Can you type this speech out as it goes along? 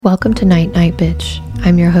Welcome to Night Night Bitch.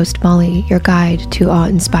 I'm your host Molly, your guide to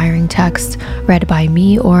awe-inspiring texts read by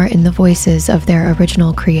me or in the voices of their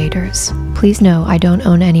original creators. Please know I don't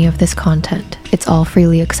own any of this content. It's all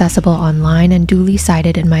freely accessible online and duly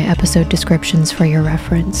cited in my episode descriptions for your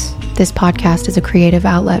reference. This podcast is a creative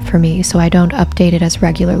outlet for me, so I don't update it as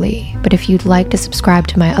regularly. But if you'd like to subscribe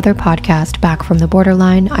to my other podcast, Back from the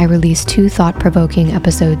Borderline, I release 2 thought-provoking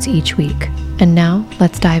episodes each week. And now,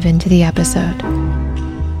 let's dive into the episode.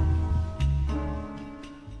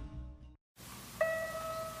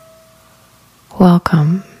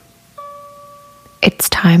 Welcome. It's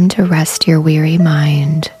time to rest your weary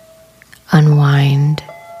mind, unwind,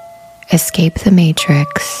 escape the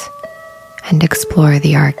matrix, and explore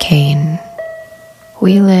the arcane.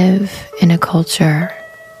 We live in a culture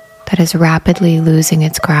that is rapidly losing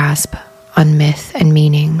its grasp on myth and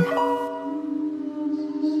meaning.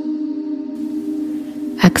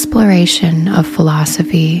 Exploration of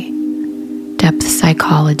philosophy, depth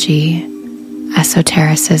psychology,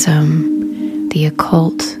 esotericism, the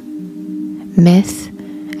occult, myth,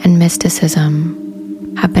 and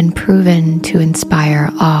mysticism have been proven to inspire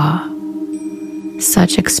awe.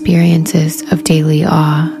 Such experiences of daily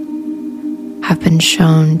awe have been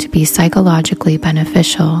shown to be psychologically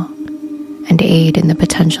beneficial and aid in the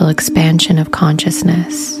potential expansion of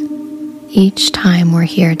consciousness. Each time we're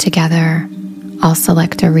here together, I'll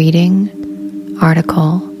select a reading,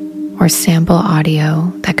 article, or sample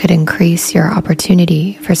audio that could increase your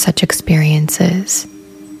opportunity for such experiences.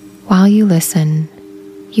 While you listen,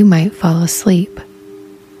 you might fall asleep.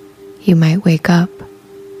 You might wake up.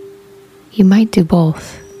 You might do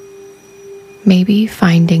both. Maybe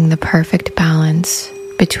finding the perfect balance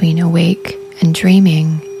between awake and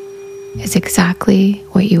dreaming is exactly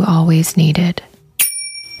what you always needed.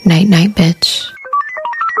 Night night, bitch.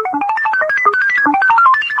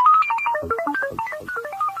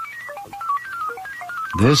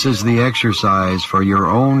 This is the exercise for your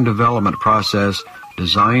own development process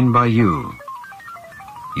designed by you.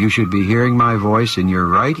 You should be hearing my voice in your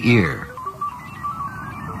right ear.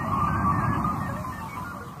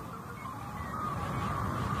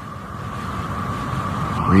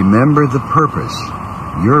 Remember the purpose,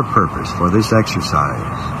 your purpose for this exercise,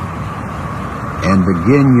 and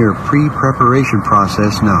begin your pre-preparation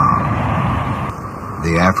process now.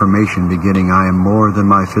 The affirmation beginning, I am more than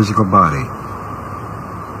my physical body.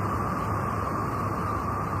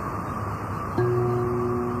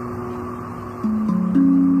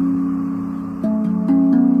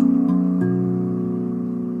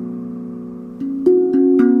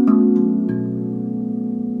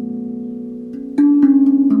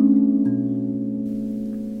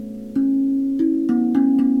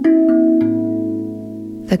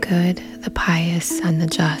 The good, the pious, and the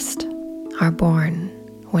just are born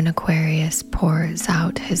when Aquarius pours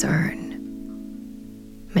out his urn.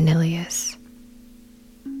 Manilius.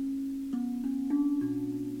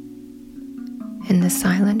 In the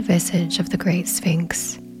silent visage of the great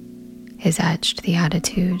Sphinx is etched the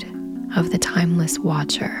attitude of the timeless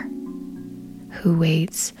watcher who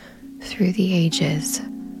waits through the ages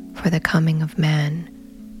for the coming of man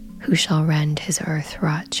who shall rend his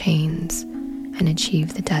earth-wrought chains and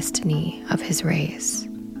achieve the destiny of his race.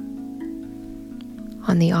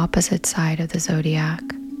 On the opposite side of the zodiac,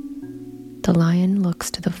 the lion looks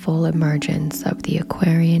to the full emergence of the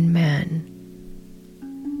Aquarian man.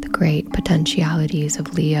 The great potentialities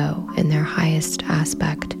of Leo in their highest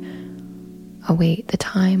aspect await the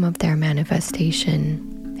time of their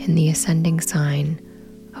manifestation in the ascending sign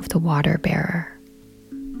of the water bearer.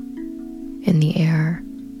 In the air,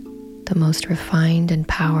 the most refined and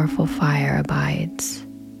powerful fire abides.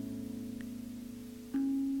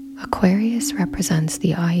 Aquarius represents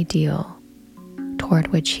the ideal toward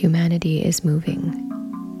which humanity is moving.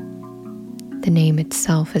 The name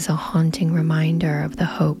itself is a haunting reminder of the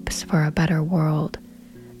hopes for a better world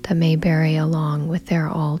that may bury along with their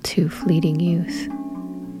all too fleeting youth.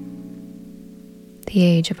 The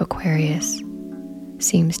age of Aquarius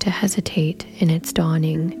seems to hesitate in its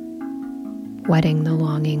dawning, whetting the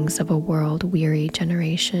longings of a world-weary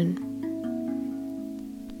generation.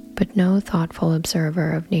 But no thoughtful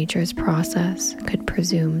observer of nature's process could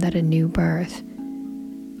presume that a new birth,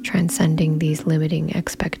 transcending these limiting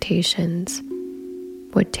expectations,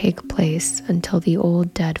 would take place until the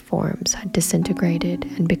old dead forms had disintegrated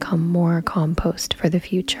and become more compost for the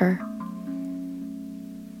future.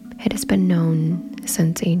 It has been known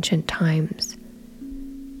since ancient times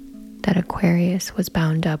that Aquarius was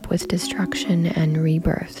bound up with destruction and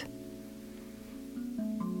rebirth.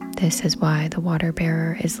 This is why the water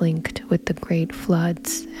bearer is linked with the great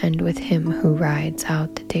floods and with him who rides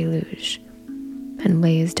out the deluge, and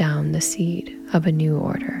lays down the seed of a new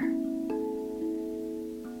order.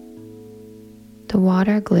 The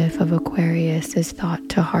water glyph of Aquarius is thought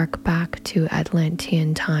to hark back to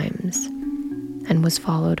Atlantean times and was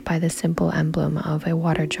followed by the simple emblem of a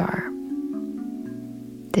water jar.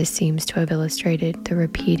 This seems to have illustrated the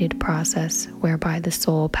repeated process whereby the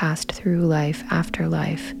soul passed through life after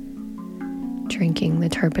life, drinking the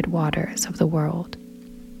turbid waters of the world.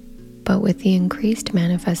 But with the increased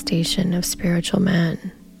manifestation of spiritual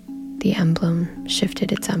man, the emblem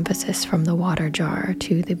shifted its emphasis from the water jar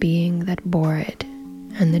to the being that bore it,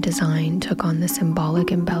 and the design took on the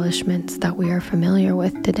symbolic embellishments that we are familiar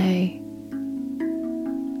with today.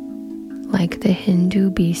 Like the Hindu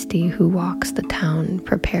beastie who walks the town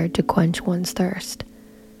prepared to quench one's thirst,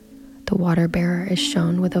 the water bearer is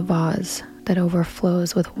shown with a vase that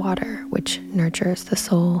overflows with water, which nurtures the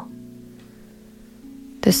soul.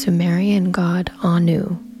 The Sumerian god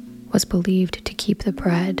Anu was believed to keep the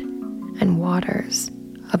bread and waters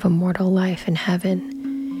of immortal life in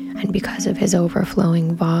heaven, and because of his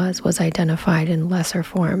overflowing vase was identified in lesser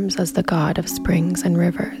forms as the god of springs and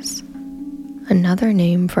rivers. Another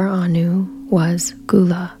name for Anu was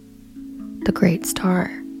Gula, the great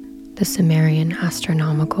star, the Sumerian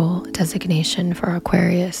astronomical designation for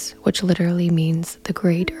Aquarius, which literally means the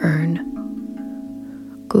great urn.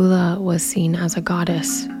 Gula was seen as a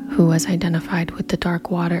goddess who was identified with the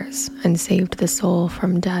dark waters and saved the soul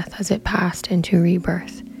from death as it passed into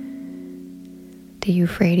rebirth. The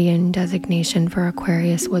Euphratean designation for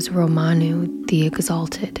Aquarius was Romanu, the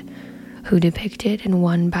Exalted, who depicted in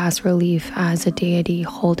one bas-relief as a deity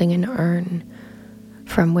holding an urn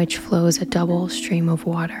from which flows a double stream of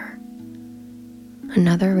water.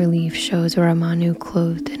 Another relief shows Ramanu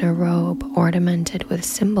clothed in a robe ornamented with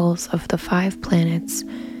symbols of the 5 planets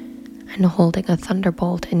and holding a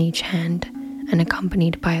thunderbolt in each hand and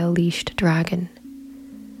accompanied by a leashed dragon.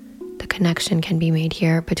 The connection can be made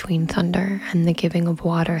here between thunder and the giving of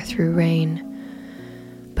water through rain,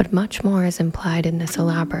 but much more is implied in this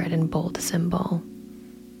elaborate and bold symbol.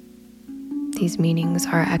 These meanings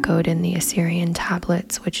are echoed in the Assyrian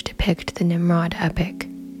tablets which depict the Nimrod epic.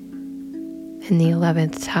 In the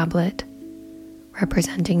 11th tablet,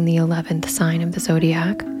 representing the 11th sign of the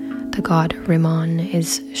zodiac, the god Rimmon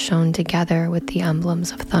is shown together with the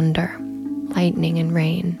emblems of thunder, lightning, and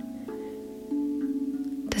rain.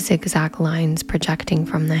 The zigzag lines projecting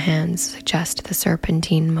from the hands suggest the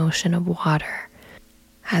serpentine motion of water,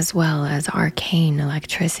 as well as arcane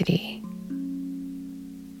electricity.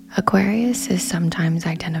 Aquarius is sometimes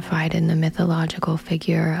identified in the mythological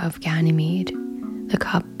figure of Ganymede, the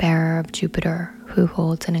cup-bearer of Jupiter, who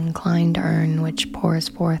holds an inclined urn which pours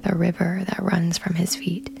forth a river that runs from his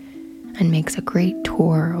feet and makes a great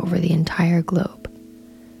tour over the entire globe.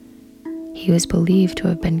 He was believed to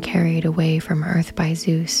have been carried away from Earth by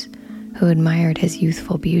Zeus, who admired his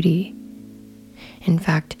youthful beauty. In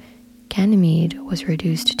fact, Ganymede was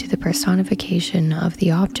reduced to the personification of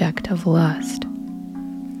the object of lust.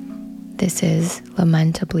 This is,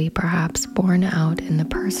 lamentably perhaps, borne out in the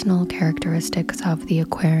personal characteristics of the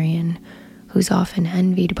Aquarian, who's often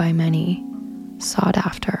envied by many, sought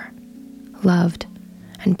after, loved,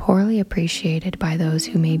 and poorly appreciated by those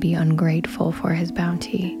who may be ungrateful for his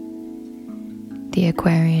bounty. The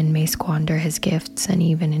Aquarian may squander his gifts and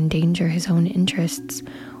even endanger his own interests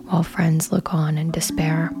while friends look on in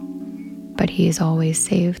despair, but he is always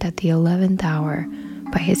saved at the 11th hour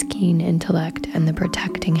by his keen intellect and the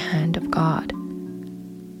protecting hand of God.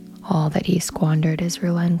 All that he squandered is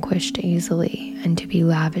relinquished easily and to be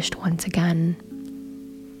lavished once again.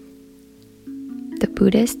 The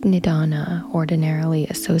Buddhist Nidana ordinarily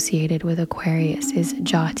associated with Aquarius is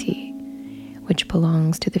Jati, which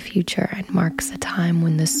belongs to the future and marks a time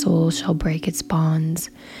when the soul shall break its bonds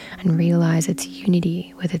and realize its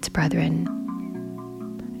unity with its brethren.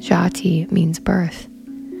 Jati means birth,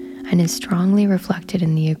 and is strongly reflected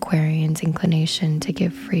in the Aquarian's inclination to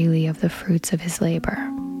give freely of the fruits of his labor.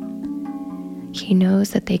 He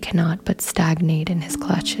knows that they cannot but stagnate in his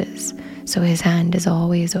clutches, so his hand is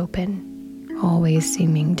always open, always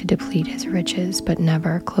seeming to deplete his riches, but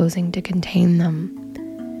never closing to contain them.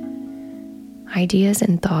 Ideas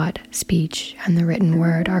in thought, speech, and the written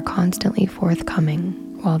word are constantly forthcoming,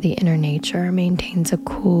 while the inner nature maintains a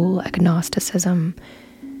cool agnosticism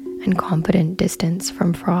and confident distance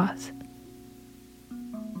from froth.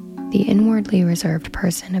 The inwardly reserved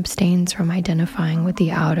person abstains from identifying with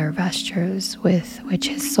the outer vestures with which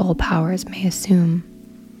his soul powers may assume.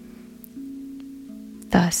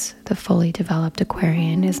 Thus, the fully developed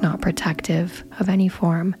Aquarian is not protective of any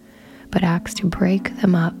form, but acts to break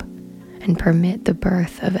them up and permit the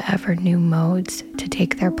birth of ever new modes to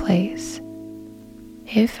take their place.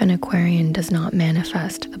 If an Aquarian does not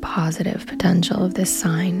manifest the positive potential of this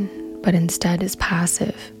sign, but instead is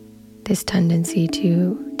passive, this tendency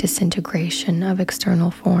to disintegration of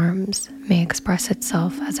external forms may express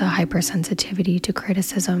itself as a hypersensitivity to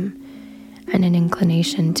criticism and an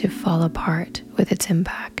inclination to fall apart with its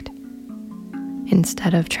impact.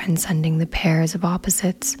 Instead of transcending the pairs of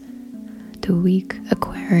opposites, the weak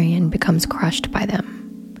Aquarian becomes crushed by them.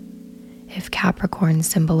 If Capricorn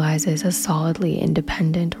symbolizes a solidly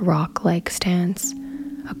independent rock-like stance,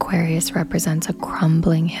 Aquarius represents a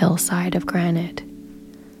crumbling hillside of granite.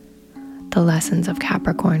 The lessons of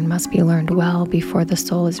Capricorn must be learned well before the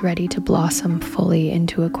soul is ready to blossom fully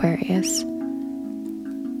into Aquarius.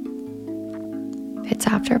 It's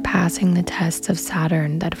after passing the tests of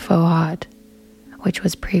Saturn that Fohat, which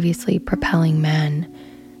was previously propelling man,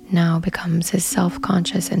 now becomes his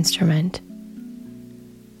self-conscious instrument.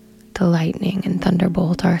 The lightning and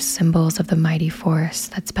thunderbolt are symbols of the mighty force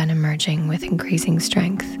that's been emerging with increasing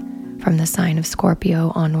strength from the sign of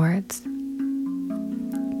Scorpio onwards.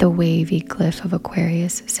 The wavy glyph of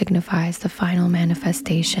Aquarius signifies the final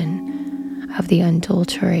manifestation of the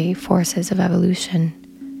undulatory forces of evolution.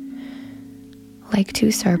 Like two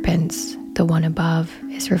serpents, the one above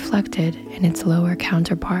is reflected in its lower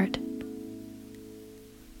counterpart.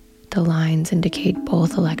 The lines indicate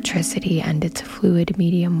both electricity and its fluid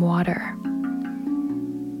medium water.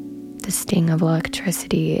 The sting of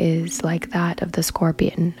electricity is like that of the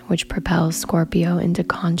scorpion, which propels Scorpio into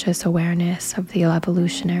conscious awareness of the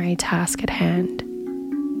evolutionary task at hand.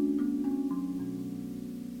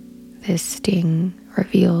 This sting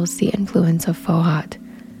reveals the influence of Fohat,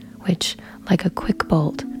 which, like a quick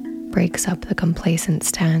bolt, breaks up the complacent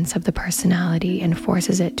stance of the personality and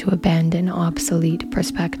forces it to abandon obsolete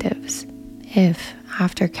perspectives. If,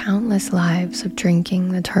 after countless lives of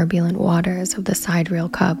drinking the turbulent waters of the sidereal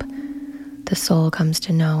cup, the soul comes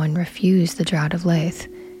to know and refuse the draught of Lethe,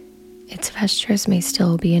 its vestures may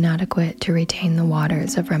still be inadequate to retain the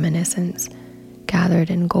waters of reminiscence, gathered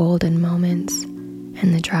in golden moments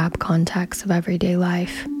and the drab context of everyday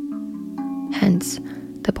life. Hence,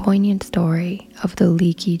 the poignant story of the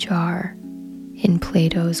leaky jar in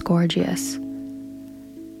Plato's Gorgias.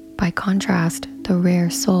 By contrast, the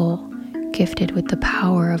rare soul, gifted with the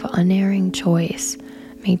power of unerring choice,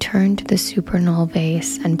 may turn to the supernal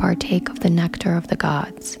vase and partake of the nectar of the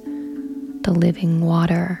gods, the living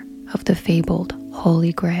water of the fabled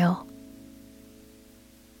Holy Grail.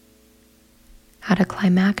 At a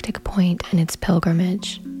climactic point in its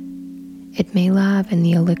pilgrimage, it may lave in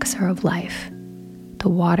the elixir of life, the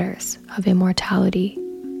waters of immortality.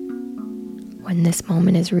 When this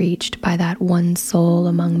moment is reached by that one soul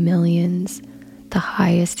among millions, the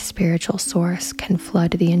highest spiritual source can flood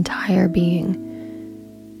the entire being,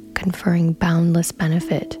 conferring boundless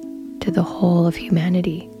benefit to the whole of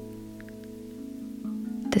humanity.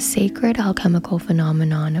 The sacred alchemical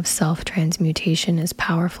phenomenon of self-transmutation is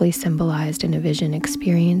powerfully symbolized in a vision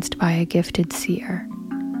experienced by a gifted seer.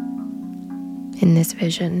 In this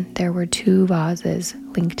vision, there were two vases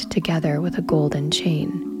linked together with a golden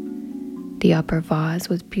chain. The upper vase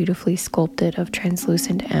was beautifully sculpted of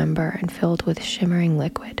translucent amber and filled with shimmering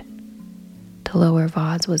liquid. The lower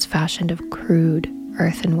vase was fashioned of crude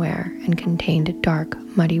earthenware and contained dark,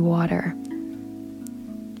 muddy water.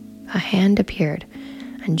 A hand appeared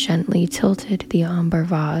and gently tilted the amber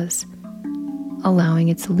vase, allowing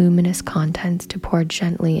its luminous contents to pour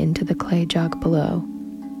gently into the clay jug below.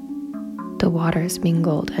 The waters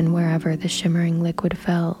mingled, and wherever the shimmering liquid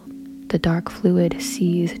fell, the dark fluid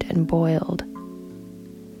seethed and boiled.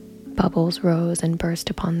 Bubbles rose and burst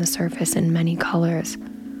upon the surface in many colors,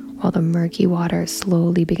 while the murky waters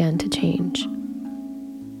slowly began to change.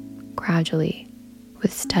 Gradually,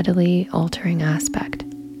 with steadily altering aspect,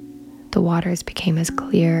 the waters became as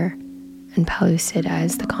clear and pellucid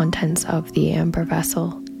as the contents of the amber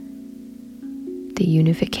vessel. The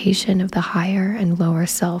unification of the higher and lower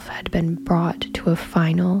self had been brought to a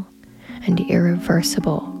final and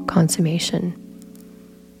irreversible consummation.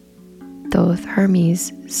 Though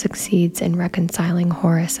Hermes succeeds in reconciling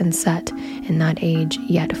Horus and Set in that age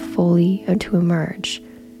yet fully to emerge,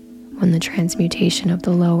 when the transmutation of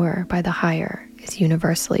the lower by the higher is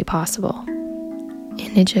universally possible.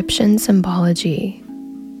 In Egyptian symbology,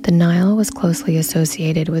 the Nile was closely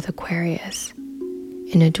associated with Aquarius,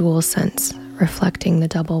 in a dual sense, reflecting the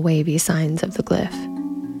double wavy signs of the glyph.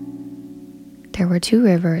 There were two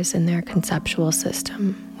rivers in their conceptual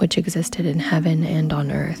system, which existed in heaven and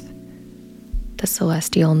on earth. The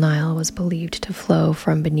celestial Nile was believed to flow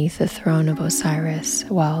from beneath the throne of Osiris,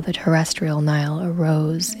 while the terrestrial Nile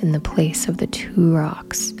arose in the place of the two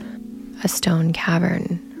rocks, a stone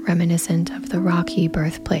cavern reminiscent of the rocky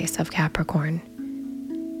birthplace of Capricorn.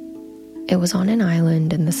 It was on an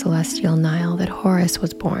island in the celestial Nile that Horus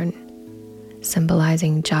was born,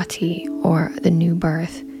 symbolizing Jati, or the new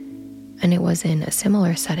birth, and it was in a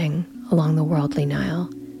similar setting along the worldly Nile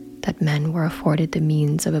that men were afforded the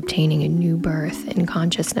means of obtaining a new birth in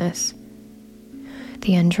consciousness.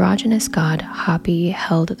 The androgynous god Hapi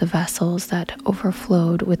held the vessels that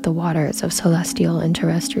overflowed with the waters of celestial and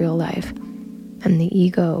terrestrial life, and the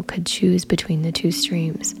ego could choose between the two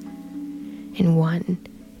streams. In one,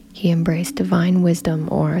 he embraced divine wisdom,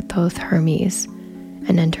 or Thoth Hermes,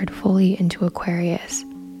 and entered fully into Aquarius,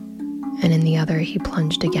 and in the other he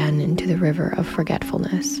plunged again into the river of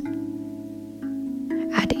forgetfulness.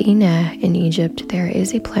 At Ine in Egypt, there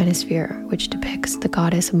is a planisphere which depicts the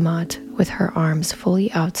goddess Mat with her arms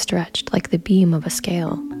fully outstretched like the beam of a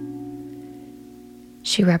scale.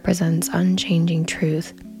 She represents unchanging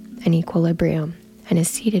truth and equilibrium and is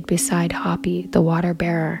seated beside Hapi, the water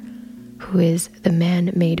bearer, who is the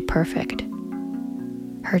man made perfect.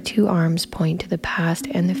 Her two arms point to the past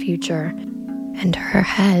and the future, and her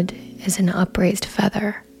head is an upraised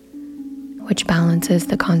feather, which balances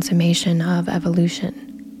the consummation of evolution.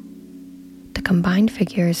 The combined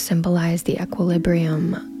figures symbolize the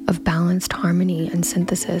equilibrium of balanced harmony and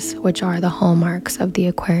synthesis, which are the hallmarks of the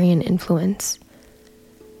Aquarian influence.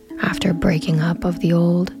 After breaking up of the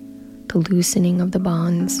old, the loosening of the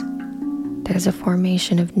bonds, there's a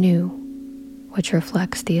formation of new, which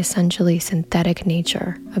reflects the essentially synthetic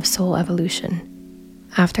nature of soul evolution.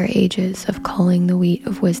 After ages of culling the wheat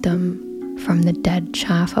of wisdom from the dead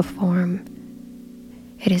chaff of form,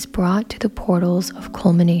 it is brought to the portals of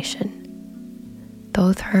culmination.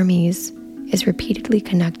 Thoth Hermes is repeatedly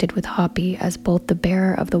connected with Hapi as both the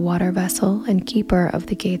bearer of the water vessel and keeper of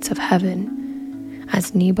the gates of heaven,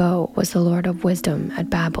 as Nebo was the lord of wisdom at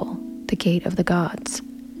Babel, the gate of the gods.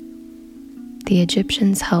 The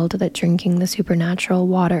Egyptians held that drinking the supernatural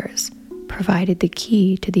waters provided the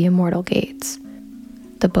key to the immortal gates.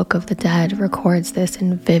 The Book of the Dead records this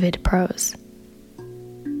in vivid prose.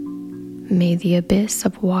 May the abyss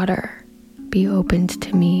of water be opened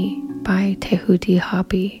to me by Tehuti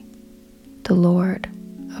Hapi, the Lord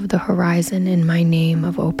of the horizon in my name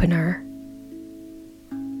of opener.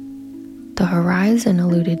 The horizon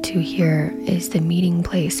alluded to here is the meeting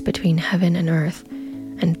place between heaven and earth,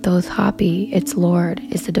 and Thoth Hapi, its lord,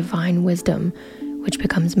 is the divine wisdom which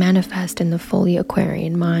becomes manifest in the fully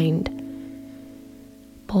Aquarian mind.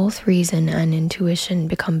 Both reason and intuition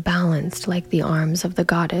become balanced like the arms of the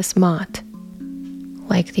goddess Mat.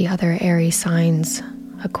 Like the other airy signs,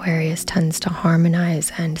 Aquarius tends to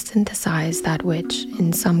harmonize and synthesize that which,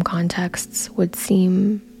 in some contexts, would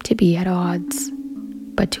seem to be at odds.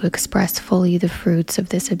 But to express fully the fruits of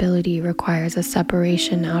this ability requires a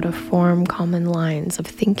separation out of form common lines of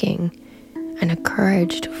thinking and a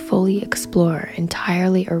courage to fully explore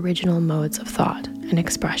entirely original modes of thought and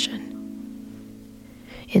expression.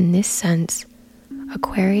 In this sense,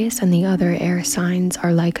 Aquarius and the other air signs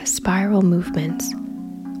are like spiral movements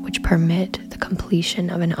which permit the completion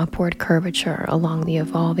of an upward curvature along the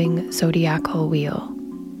evolving zodiacal wheel.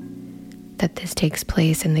 That this takes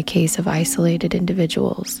place in the case of isolated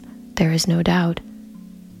individuals, there is no doubt,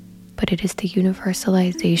 but it is the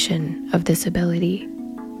universalization of this ability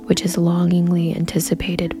which is longingly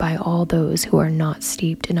anticipated by all those who are not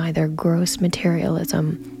steeped in either gross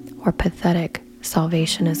materialism or pathetic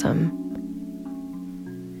salvationism.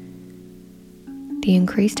 The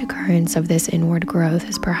increased occurrence of this inward growth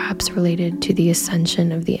is perhaps related to the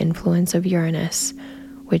ascension of the influence of Uranus,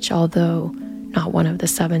 which, although not one of the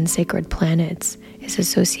 7 sacred planets, is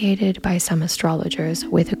associated by some astrologers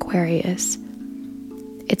with Aquarius.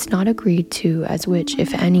 It's not agreed to as which,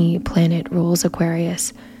 if any, planet rules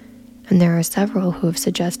Aquarius, and there are several who have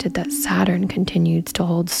suggested that Saturn continues to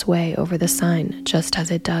hold sway over the sign just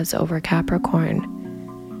as it does over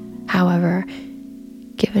Capricorn. However,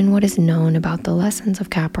 given what is known about the lessons of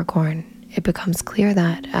Capricorn, it becomes clear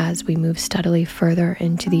that as we move steadily further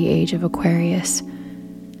into the age of Aquarius,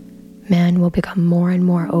 man will become more and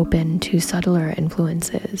more open to subtler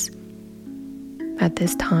influences. At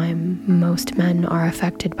this time, most men are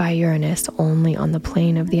affected by Uranus only on the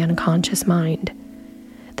plane of the unconscious mind.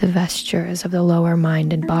 The vestures of the lower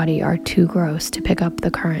mind and body are too gross to pick up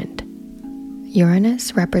the current.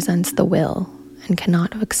 Uranus represents the will and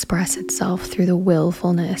cannot express itself through the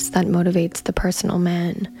willfulness that motivates the personal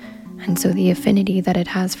man, and so the affinity that it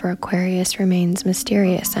has for Aquarius remains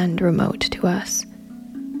mysterious and remote to us.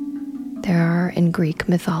 There are in Greek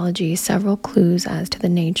mythology several clues as to the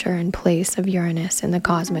nature and place of Uranus in the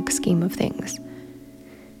cosmic scheme of things.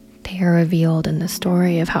 They are revealed in the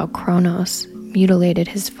story of how Kronos, mutilated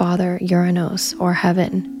his father Uranos, or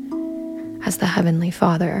heaven. As the heavenly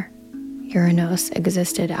father, Uranos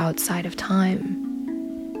existed outside of time.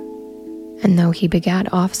 And though he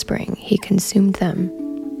begat offspring, he consumed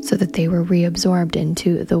them so that they were reabsorbed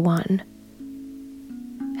into the One.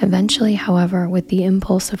 Eventually, however, with the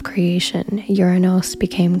impulse of creation, Uranos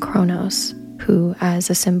became Kronos, who, as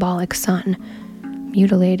a symbolic son,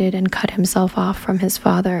 mutilated and cut himself off from his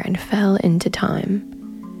father and fell into time,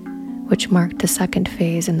 which marked the second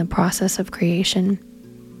phase in the process of creation.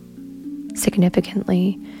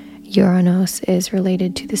 Significantly, Uranos is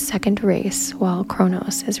related to the second race, while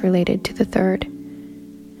Kronos is related to the third,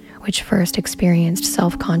 which first experienced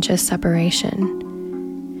self-conscious separation.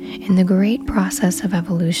 In the great process of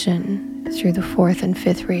evolution, through the fourth and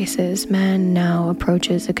fifth races, man now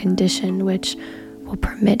approaches a condition which will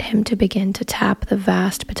permit him to begin to tap the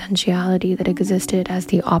vast potentiality that existed as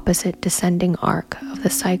the opposite descending arc of the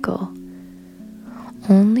cycle.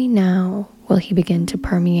 Only now will he begin to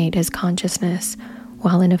permeate his consciousness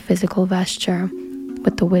while in a physical vesture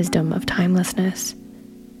with the wisdom of timelessness.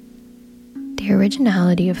 The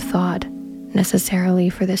originality of thought necessarily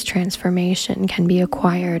for this transformation can be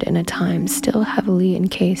acquired in a time still heavily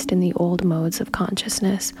encased in the old modes of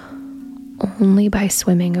consciousness only by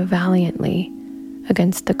swimming valiantly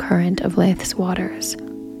against the current of life's waters.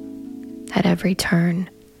 At every turn,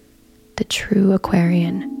 the true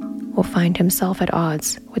Aquarian will find himself at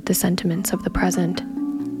odds with the sentiments of the present.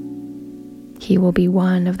 He will be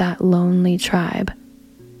one of that lonely tribe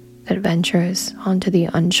that ventures onto the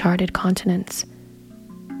uncharted continents,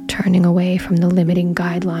 turning away from the limiting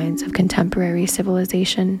guidelines of contemporary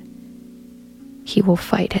civilization. He will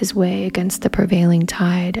fight his way against the prevailing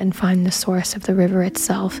tide and find the source of the river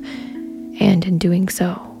itself, and in doing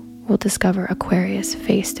so, will discover Aquarius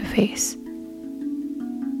face to face.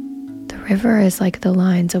 The river is like the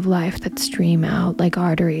lines of life that stream out like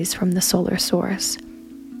arteries from the solar source.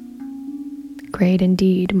 Great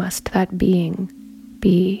indeed must that being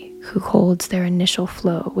be who holds their initial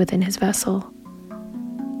flow within his vessel.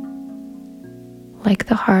 Like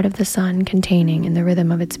the heart of the sun containing in the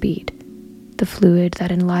rhythm of its beat the fluid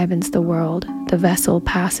that enlivens the world, the vessel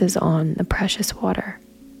passes on the precious water.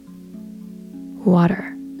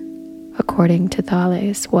 Water, according to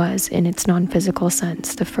Thales, was, in its non-physical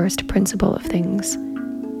sense, the first principle of things.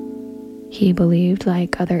 He believed,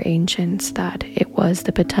 like other ancients, that it was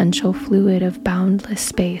the potential fluid of boundless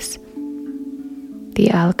space, the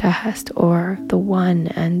alkahest, or the one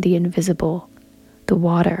and the invisible, the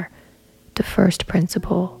water, the first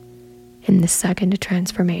principle in the second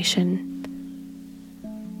transformation.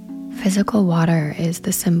 Physical water is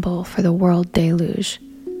the symbol for the world deluge,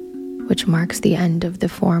 which marks the end of the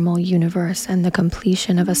formal universe and the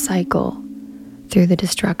completion of a cycle through the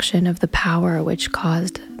destruction of the power which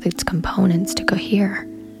caused its components to cohere.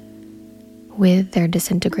 With their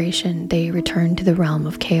disintegration, they return to the realm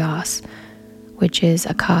of chaos, which is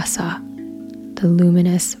Akasa, the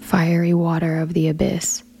luminous, fiery water of the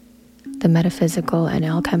abyss, the metaphysical and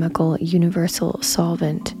alchemical universal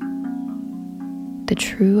solvent. The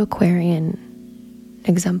true Aquarian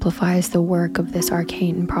exemplifies the work of this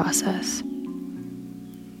arcane process.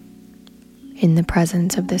 In the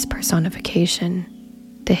presence of this personification,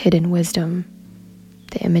 the hidden wisdom,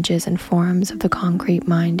 the images and forms of the concrete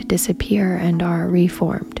mind disappear and are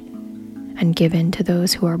reformed and given to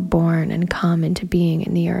those who are born and come into being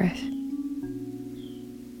in the earth.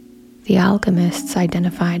 The alchemists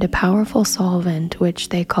identified a powerful solvent which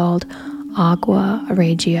they called aqua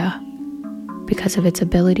regia because of its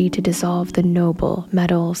ability to dissolve the noble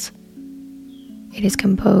metals. It is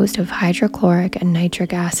composed of hydrochloric and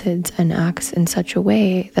nitric acids and acts in such a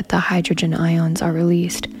way that the hydrogen ions are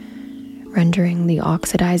released, rendering the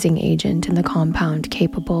oxidizing agent in the compound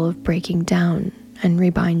capable of breaking down and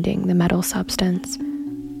rebinding the metal substance.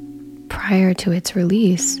 Prior to its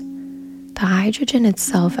release, the hydrogen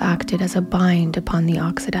itself acted as a bind upon the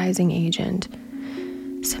oxidizing agent.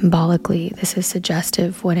 Symbolically, this is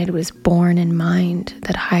suggestive when it was borne in mind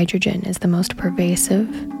that hydrogen is the most pervasive,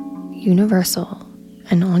 universal,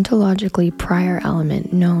 and ontologically prior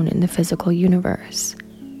element known in the physical universe.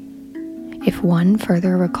 If one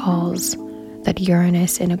further recalls that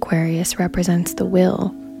Uranus in Aquarius represents the will,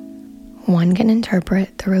 one can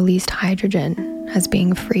interpret the released hydrogen as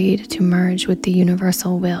being freed to merge with the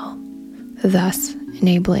universal will, thus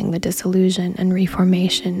enabling the dissolution and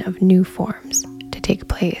reformation of new forms to take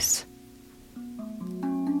place.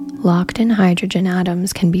 Locked-in hydrogen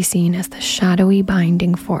atoms can be seen as the shadowy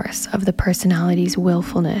binding force of the personality's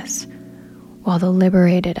willfulness, while the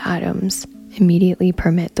liberated atoms immediately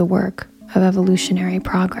permit the work of evolutionary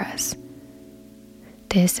progress.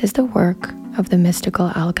 This is the work of the mystical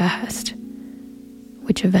alkahest,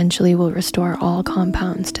 which eventually will restore all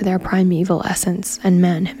compounds to their primeval essence and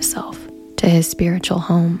man himself to his spiritual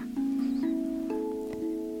home.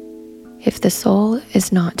 If the soul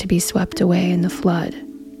is not to be swept away in the flood,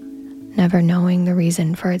 never knowing the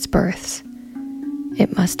reason for its births,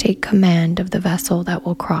 it must take command of the vessel that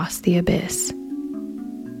will cross the abyss.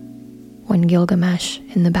 When Gilgamesh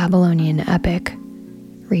in the Babylonian epic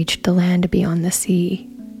reached the land beyond the sea,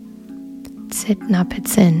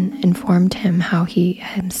 Tsit-Napitsin informed him how he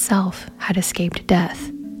himself had escaped death.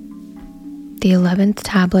 The 11th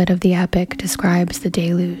tablet of the epic describes the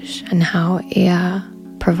deluge and how Ea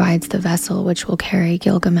provides the vessel which will carry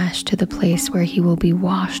Gilgamesh to the place where he will be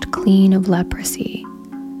washed clean of leprosy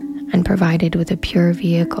and provided with a pure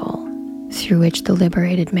vehicle through which the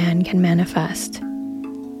liberated man can manifest.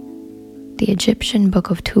 The Egyptian Book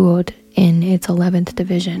of Tuod, in its 11th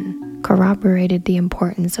division, corroborated the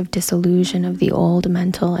importance of dissolution of the old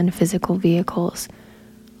mental and physical vehicles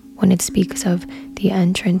when it speaks of the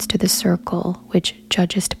entrance to the circle which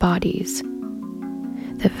judgest bodies.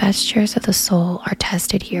 The vestures of the soul are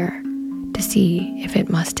tested here to see if it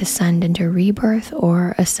must descend into rebirth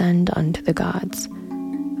or ascend unto the gods.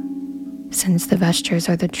 Since the vestures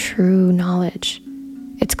are the true knowledge,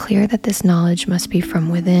 it's clear that this knowledge must be from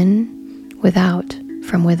within, without,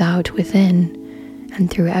 from without, within, and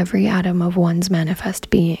through every atom of one's manifest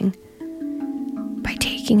being. By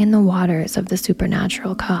taking in the waters of the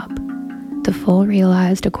supernatural cup, the full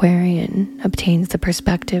realized Aquarian obtains the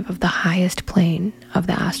perspective of the highest plane of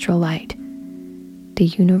the astral light, the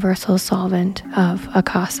universal solvent of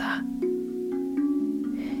Akasa.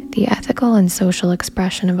 The ethical and social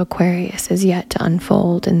expression of Aquarius is yet to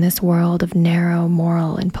unfold in this world of narrow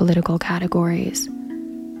moral and political categories,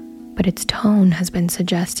 but its tone has been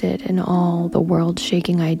suggested in all the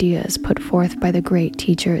world-shaking ideas put forth by the great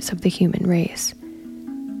teachers of the human race.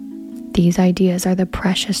 These ideas are the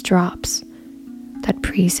precious drops that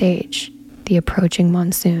presage the approaching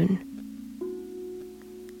monsoon.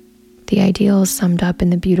 The ideals summed up in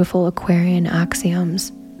the beautiful Aquarian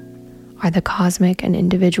axioms are the cosmic and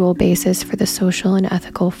individual basis for the social and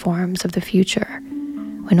ethical forms of the future,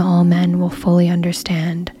 when all men will fully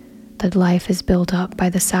understand that life is built up by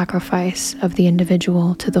the sacrifice of the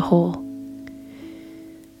individual to the whole.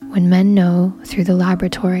 When men know through the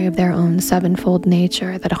laboratory of their own sevenfold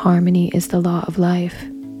nature that harmony is the law of life,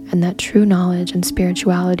 and that true knowledge and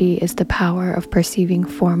spirituality is the power of perceiving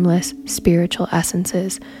formless spiritual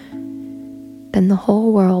essences, then the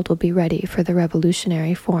whole world will be ready for the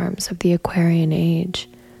revolutionary forms of the Aquarian age.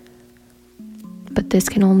 But this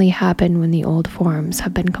can only happen when the old forms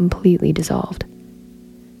have been completely dissolved.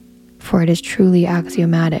 For it is truly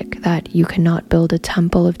axiomatic that you cannot build a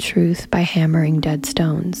temple of truth by hammering dead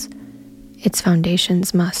stones. Its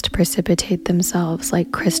foundations must precipitate themselves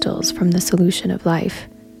like crystals from the solution of life.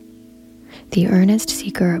 The earnest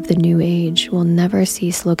seeker of the new age will never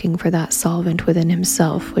cease looking for that solvent within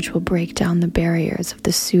himself which will break down the barriers of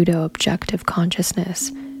the pseudo-objective consciousness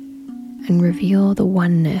and reveal the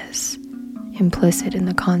oneness implicit in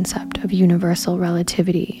the concept of universal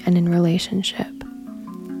relativity and in relationship.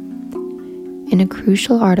 In a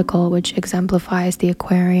crucial article which exemplifies the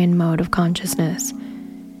Aquarian mode of consciousness,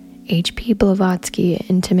 H.P. Blavatsky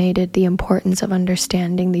intimated the importance of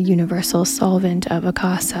understanding the universal solvent of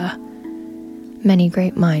Akasa. Many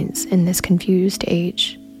great minds in this confused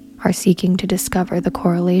age are seeking to discover the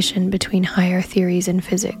correlation between higher theories in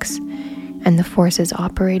physics and the forces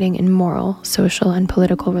operating in moral, social, and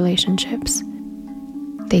political relationships.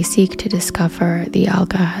 They seek to discover the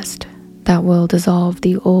alkahest that will dissolve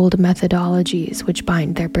the old methodologies which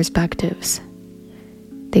bind their perspectives.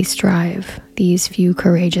 They strive, these few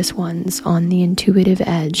courageous ones, on the intuitive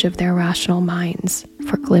edge of their rational minds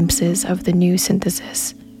for glimpses of the new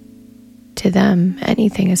synthesis. To them,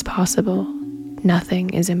 anything is possible.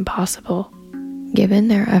 Nothing is impossible. Given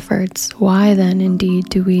their efforts, why then indeed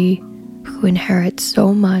do we, who inherit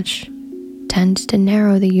so much, tend to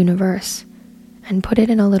narrow the universe and put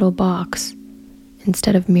it in a little box,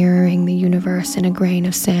 instead of mirroring the universe in a grain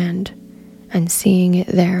of sand and seeing it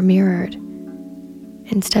there mirrored?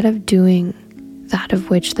 Instead of doing that of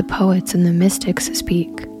which the poets and the mystics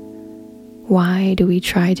speak, why do we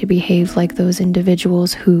try to behave like those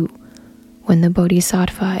individuals who, when the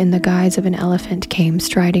bodhisattva in the guise of an elephant came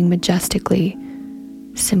striding majestically,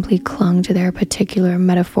 simply clung to their particular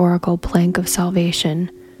metaphorical plank of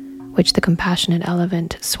salvation, which the compassionate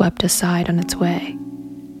elephant swept aside on its way?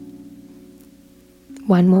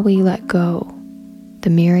 When will we let go the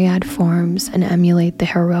myriad forms and emulate the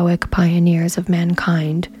heroic pioneers of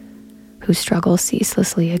mankind who struggle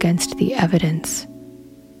ceaselessly against the evidence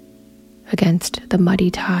against the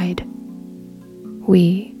muddy tide.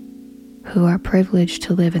 We, who are privileged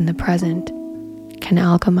to live in the present, can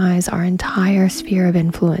alchemize our entire sphere of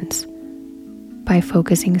influence by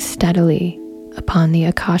focusing steadily upon the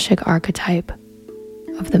Akashic archetype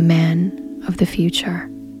of the man of the future.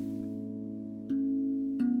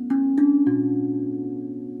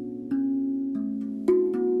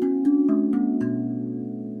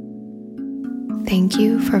 Thank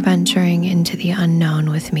you for venturing into the unknown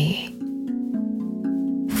with me.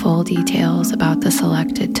 Full details about the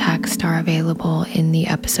selected text are available in the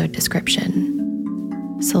episode description.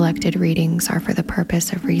 Selected readings are for the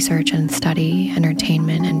purpose of research and study,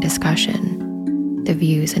 entertainment, and discussion. The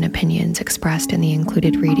views and opinions expressed in the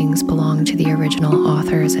included readings belong to the original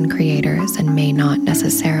authors and creators and may not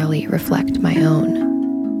necessarily reflect my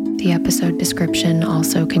own. The episode description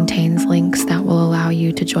also contains links that will allow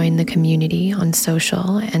you to join the community on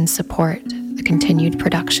social and support the continued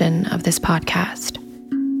production of this podcast.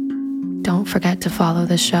 Don't forget to follow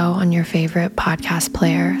the show on your favorite podcast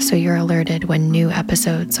player so you're alerted when new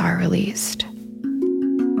episodes are released.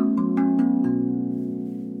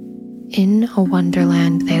 In a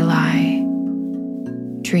wonderland they lie,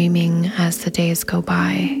 dreaming as the days go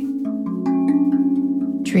by,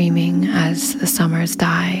 dreaming as the summers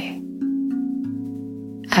die,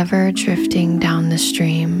 ever drifting down the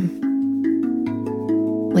stream,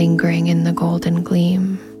 lingering in the golden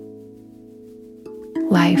gleam.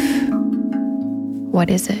 Life, what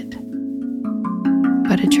is it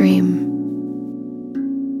but a dream?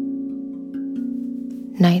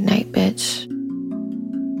 Night, night.